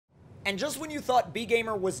And just when you thought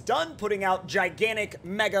B-Gamer was done putting out gigantic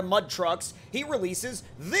mega mud trucks, he releases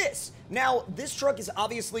this. Now, this truck is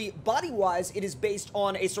obviously, body-wise, it is based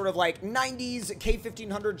on a sort of like 90s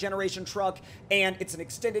K1500 generation truck, and it's an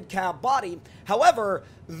extended cab body. However,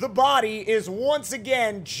 the body is once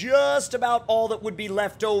again just about all that would be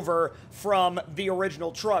left over from the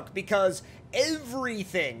original truck, because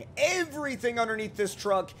everything underneath this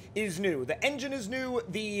truck is new. The engine is new,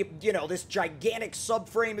 this gigantic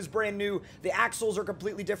subframe is brand new, the axles are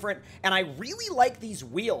completely different, and I really like these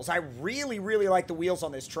wheels. I really like the wheels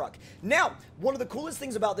on this truck. Now, one of the coolest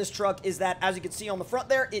things about this truck is that, as you can see on the front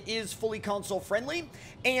there, it is fully console friendly,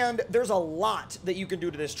 and there's a lot that you can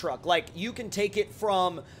do to this truck. Like, you can take it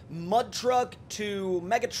from mud truck to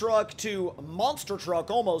mega truck to monster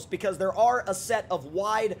truck almost, because there are a set of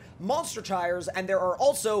wide monster tires, and there are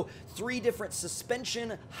also 3 different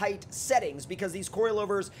suspension height settings, because these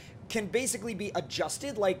coilovers can basically be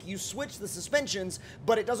adjusted. Like, you switch the suspensions,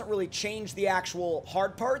 but it doesn't really change the actual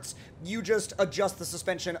hard parts. You just adjust the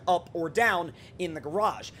suspension up or down in the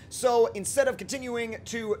garage. So instead of continuing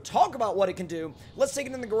to talk about what it can do, let's take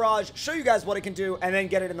it in the garage, show you guys what it can do, and then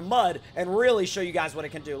get it in the mud and really show you guys what it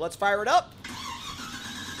can do. Let's fire it up.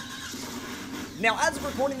 Now, as of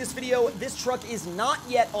recording this video, this truck is not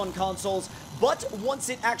yet on consoles, but once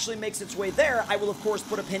it actually makes its way there, I will, of course,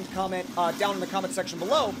 put a pinned comment down in the comment section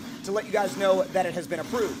below to let you guys know that it has been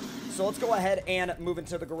approved. So let's go ahead and move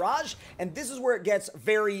into the garage, and this is where it gets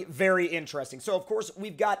very interesting. So, of course,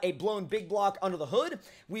 we've got a blown big block under the hood,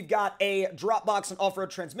 we've got a drop box and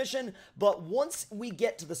off-road transmission, but once we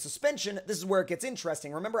get to the suspension, this is where it gets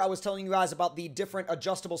interesting. Remember, I was telling you guys about the different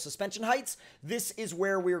adjustable suspension heights? This is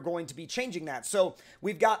where we're going to be changing that. So,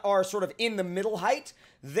 we've got our sort of in-the-middle height,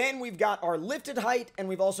 then we've got our lifted height, and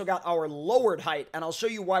we've also got our lowered height, and I'll show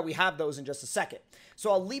you why we have those in just a second.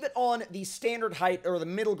 So I'll leave it on the standard height, or the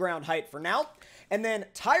middle ground height for now. And then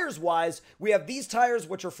tires-wise, we have these tires,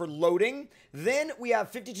 which are for loading. Then we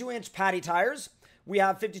have 52-inch patty tires. We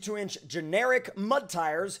have 52-inch generic mud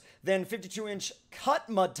tires, then 52-inch cut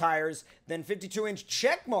mud tires, then 52-inch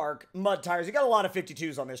checkmark mud tires. You got a lot of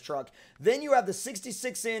 52s on this truck. Then you have the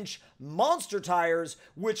 66-inch monster tires,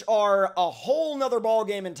 which are a whole nother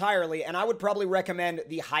ballgame entirely, and I would probably recommend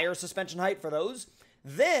the higher suspension height for those.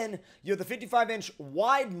 Then you have the 55-inch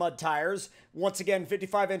wide mud tires, once again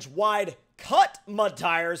 55-inch wide cut mud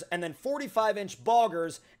tires, and then 45-inch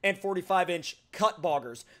boggers and 45-inch cut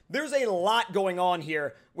boggers. There's a lot going on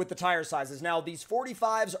here with the tire sizes. Now, these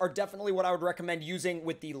 45s are definitely what I would recommend using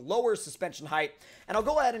with the lower suspension height, and I'll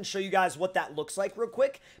go ahead and show you guys what that looks like real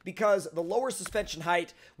quick, because the lower suspension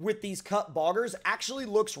height with these cut boggers actually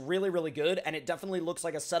looks really good, and it definitely looks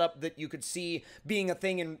like a setup that you could see being a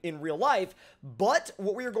thing in real life. But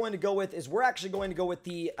what we are going to go with is we're actually going to go with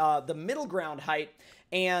the middle ground height,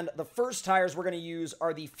 and the first tires we're going to use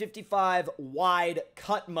are the 55 wide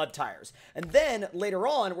cut mud tires. And then later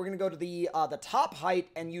on, we're going to go to the top height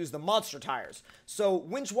and use the monster tires. So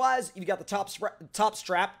winch-wise, you've got the top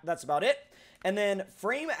strap. That's about it. And then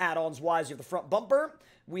frame add-ons wise, you have the front bumper.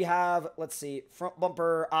 We have, let's see, front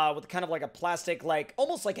bumper with kind of like a plastic, like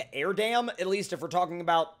almost like an air dam, at least if we're talking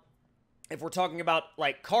about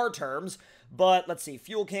like car terms. But let's see,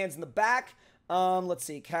 fuel cans in the back. Let's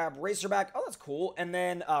see, cab racer back. Oh, that's cool. And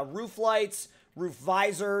then roof lights, roof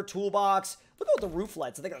visor, toolbox. Look at the roof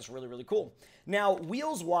lights. I think that's really cool. Now,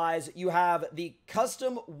 wheels-wise, you have the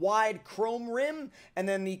custom wide chrome rim and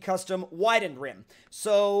then the custom widened rim.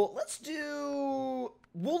 So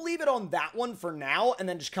we'll leave it on that one for now and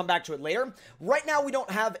then just come back to it later. Right now, we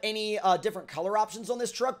don't have any different color options on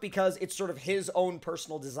this truck because it's sort of his own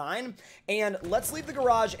personal design. And let's leave the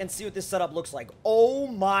garage and see what this setup looks like. Oh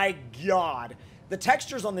my God. The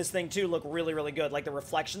textures on this thing, too, look really good. Like the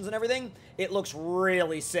reflections and everything, it looks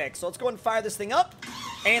really sick. So let's go ahead and fire this thing up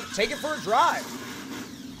and take it for a drive.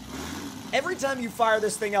 Every time you fire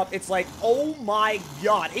this thing up, it's like, oh my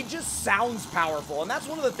God. It just sounds powerful, and that's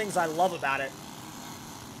one of the things I love about it.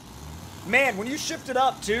 Man, when you shift it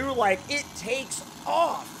up, too, like, it takes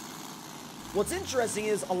off. What's interesting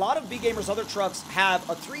is a lot of B-Gamer's other trucks have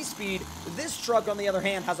a 3-speed. This truck, on the other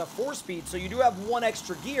hand, has a 4-speed, so you do have one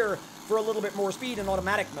extra gear for a little bit more speed in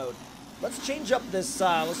automatic mode. Let's change up this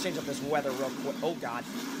weather real quick. Oh, God.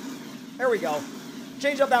 There we go.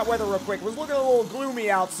 Change up that weather real quick. It was looking a little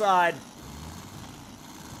gloomy outside.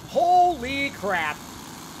 Holy crap.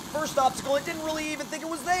 First obstacle, it didn't really even think it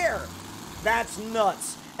was there. That's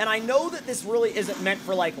nuts. And I know that this really isn't meant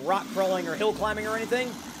for, like, rock crawling or hill climbing or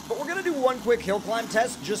anything, but we're going to do one quick hill climb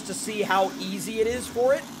test just to see how easy it is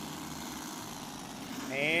for it.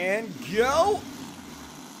 And go.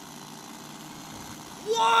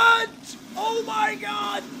 What? Oh, my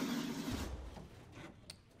God.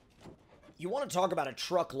 You want to talk about a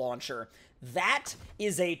truck launcher? That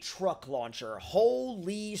is a truck launcher.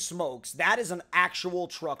 Holy smokes. That is an actual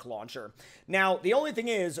truck launcher. Now, the only thing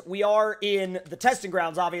is, we are in the testing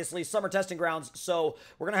grounds, obviously, summer testing grounds, so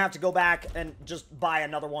we're going to have to go back and just buy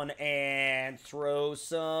another one and throw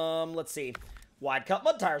some, let's see, wide cut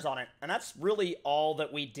mud tires on it. And that's really all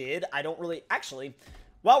that we did. I don't really, actually,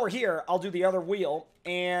 while we're here, I'll do the other wheel,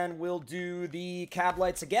 and we'll do the cab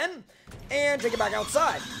lights again, and take it back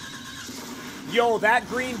outside. Yo, that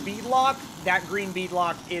green beadlock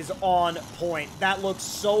is on point. That looks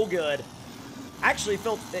so good. It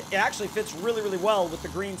actually fits really, really well with the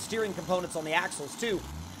green steering components on the axles, too.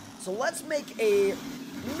 So let's make a...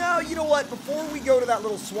 No, you know what? Before we go to that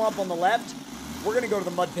little swamp on the left, we're going to go to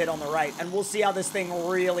the mud pit on the right, and we'll see how this thing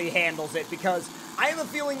really handles it, because I have a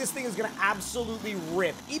feeling this thing is going to absolutely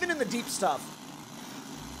rip, even in the deep stuff.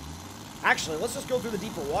 Actually, let's just go through the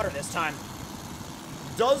deeper water this time.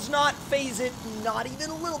 Does not phase it, not even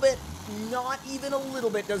a little bit. Not even a little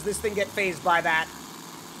bit does this thing get phased by that.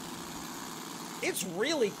 It's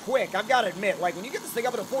really quick, I've got to admit. Like, when you get this thing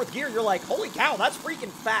up into fourth gear, you're like, holy cow, that's freaking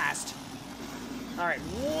fast. All right,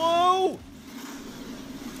 whoa!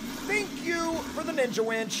 Thank you for the Ninja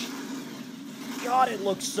Winch. God, it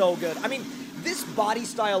looks so good. I mean, this body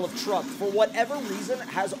style of truck, for whatever reason,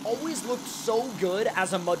 has always looked so good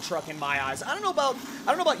as a mud truck in my eyes. I don't know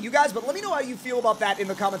about you guys, but let me know how you feel about that in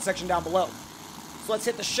the comment section down below. So let's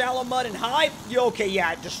hit the shallow mud and high. Okay,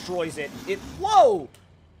 yeah, it destroys it. Whoa!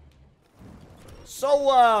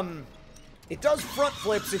 So, it does front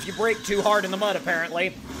flips if you brake too hard in the mud,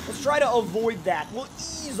 apparently. Let's try to avoid that. We'll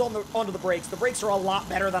ease onto the brakes. The brakes are a lot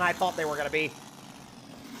better than I thought they were going to be.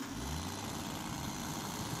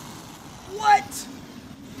 What?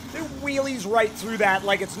 It wheelies right through that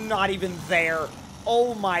like it's not even there.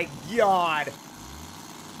 Oh my god.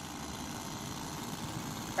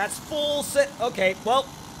 That's full send. Okay, well,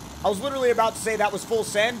 I was literally about to say that was full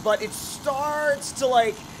send, but it starts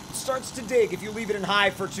to dig if you leave it in high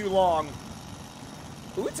for too long.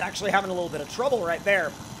 Ooh, it's actually having a little bit of trouble right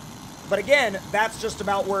there. But again, that's just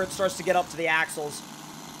about where it starts to get up to the axles.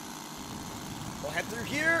 We'll head through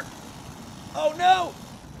here. Oh no!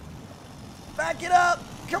 Back it up!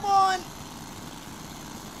 Come on!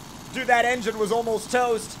 Dude, that engine was almost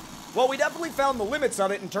toast. Well, we definitely found the limits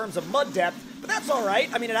of it in terms of mud depth, but that's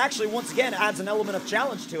alright. I mean, it actually, once again, adds an element of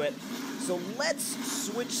challenge to it. So let's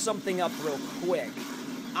switch something up real quick.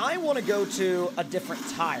 I want to go to a different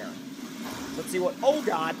tire. Let's see what... Oh,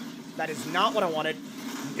 God. That is not what I wanted.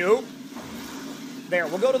 Nope. There,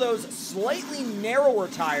 we'll go to those slightly narrower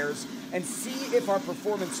tires and see if our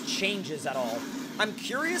performance changes at all. I'm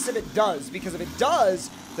curious if it does, because if it does,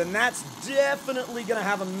 then that's definitely going to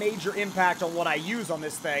have a major impact on what I use on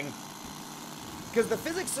this thing. Because the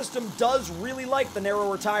physics system does really like the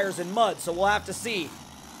narrower tires in mud, so we'll have to see.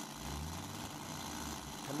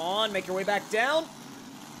 Come on, make your way back down.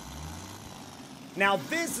 Now,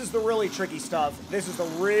 this is the really tricky stuff. This is the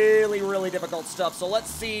really, really difficult stuff, so let's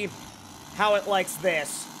see how it likes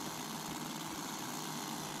this.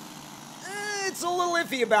 It's a little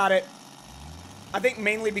iffy about it. I think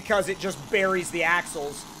mainly because it just buries the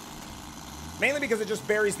axles. Mainly because it just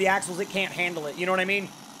buries the axles, it can't handle it, you know what I mean?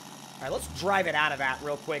 All right, let's drive it out of that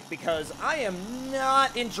real quick, because I am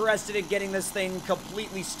not interested in getting this thing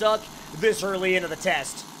completely stuck this early into the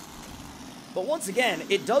test. But once again,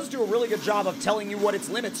 it does do a really good job of telling you what its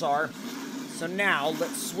limits are. So now,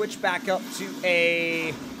 let's switch back up to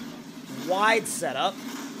a wide setup.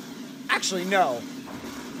 Actually, no.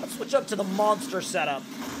 Let's switch up to the monster setup.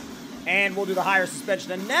 And we'll do the higher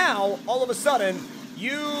suspension. And now, all of a sudden,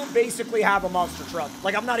 you basically have a monster truck.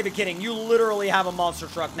 Like, I'm not even kidding. You literally have a monster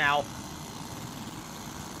truck now.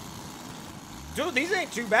 Dude, these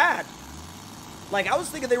ain't too bad. Like, I was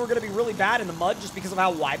thinking they were going to be really bad in the mud just because of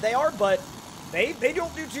how wide they are, but they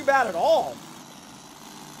don't do too bad at all.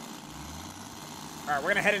 All right, we're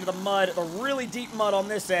going to head into the mud, the really deep mud on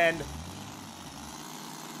this end.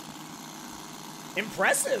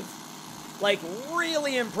 Impressive. Like,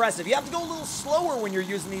 really impressive. You have to go a little slower when you're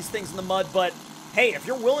using these things in the mud, but hey, if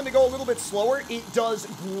you're willing to go a little bit slower, it does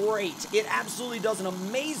great. It absolutely does an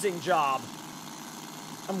amazing job.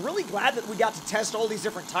 I'm really glad that we got to test all these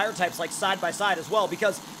different tire types, like, side by side as well,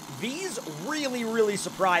 because these really, really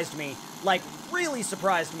surprised me. Like, really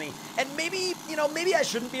surprised me. And maybe, you know, maybe I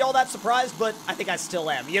shouldn't be all that surprised, but I think I still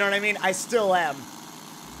am. You know what I mean? I still am.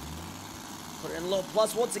 Put it in low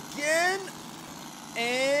plus once again.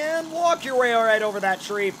 And walk your way all right over that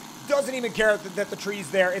tree. Doesn't even care that the tree's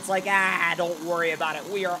there. It's like, don't worry about it.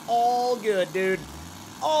 We are all good, dude.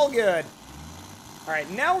 All good. All right,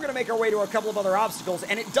 now we're going to make our way to a couple of other obstacles,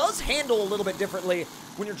 and it does handle a little bit differently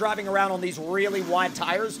when you're driving around on these really wide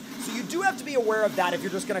tires, so you do have to be aware of that if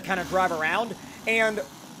you're just going to kind of drive around. And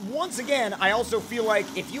once again, I also feel like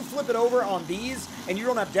if you flip it over on these and you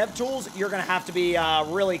don't have dev tools, you're going to have to be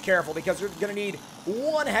really careful because you're going to need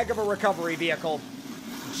one heck of a recovery vehicle.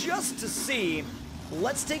 Just to see,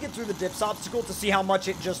 let's take it through the dips obstacle to see how much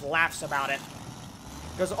it just laughs about it.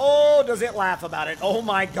 Because, oh, does it laugh about it. Oh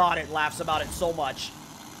my god, it laughs about it so much.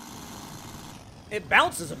 It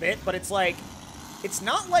bounces a bit, but it's like, it's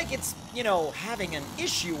not like it's, you know, having an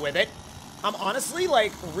issue with it. I'm honestly,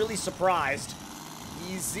 like, really surprised.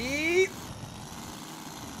 Easy.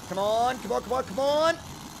 Come on, come on, come on, come on.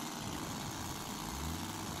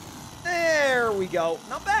 There we go.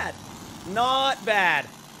 Not bad. Not bad.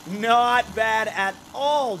 Not bad at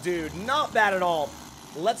all, dude. Not bad at all.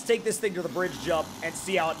 Let's take this thing to the bridge jump and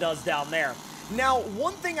see how it does down there. Now,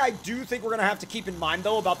 one thing I do think we're going to have to keep in mind,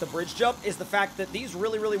 though, about the bridge jump is the fact that these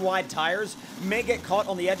really, really wide tires may get caught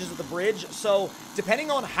on the edges of the bridge. So,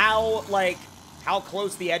 depending on how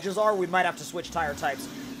close the edges are, we might have to switch tire types.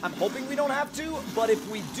 I'm hoping we don't have to, but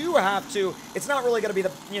if we do have to, it's not really going to be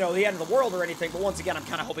the, you know, the end of the world or anything. But once again, I'm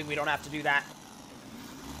kind of hoping we don't have to do that.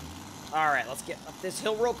 All right, let's get up this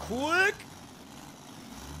hill real quick.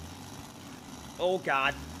 Oh,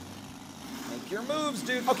 God. Make your moves,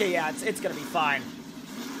 dude. Okay, yeah, it's going to be fine.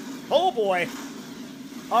 Oh, boy.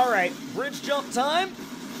 All right, bridge jump time.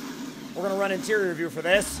 We're going to run interior view for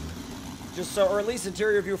this. Just so, or at least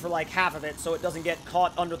interior view for like half of it so it doesn't get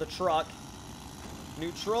caught under the truck.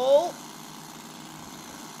 Neutral.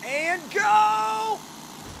 And go!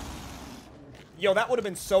 Yo, that would have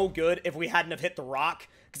been so good if we hadn't have hit the rock.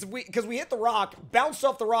 Because we hit the rock, bounced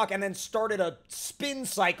off the rock, and then started a spin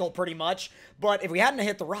cycle, pretty much. But if we hadn't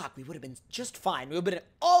hit the rock, we would have been just fine. We would have been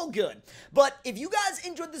all good. But if you guys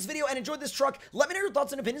enjoyed this video and enjoyed this truck, let me know your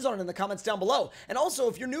thoughts and opinions on it in the comments down below. And also,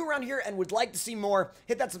 if you're new around here and would like to see more,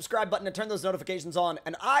 hit that subscribe button and turn those notifications on.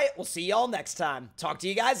 And I will see y'all next time. Talk to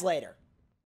you guys later.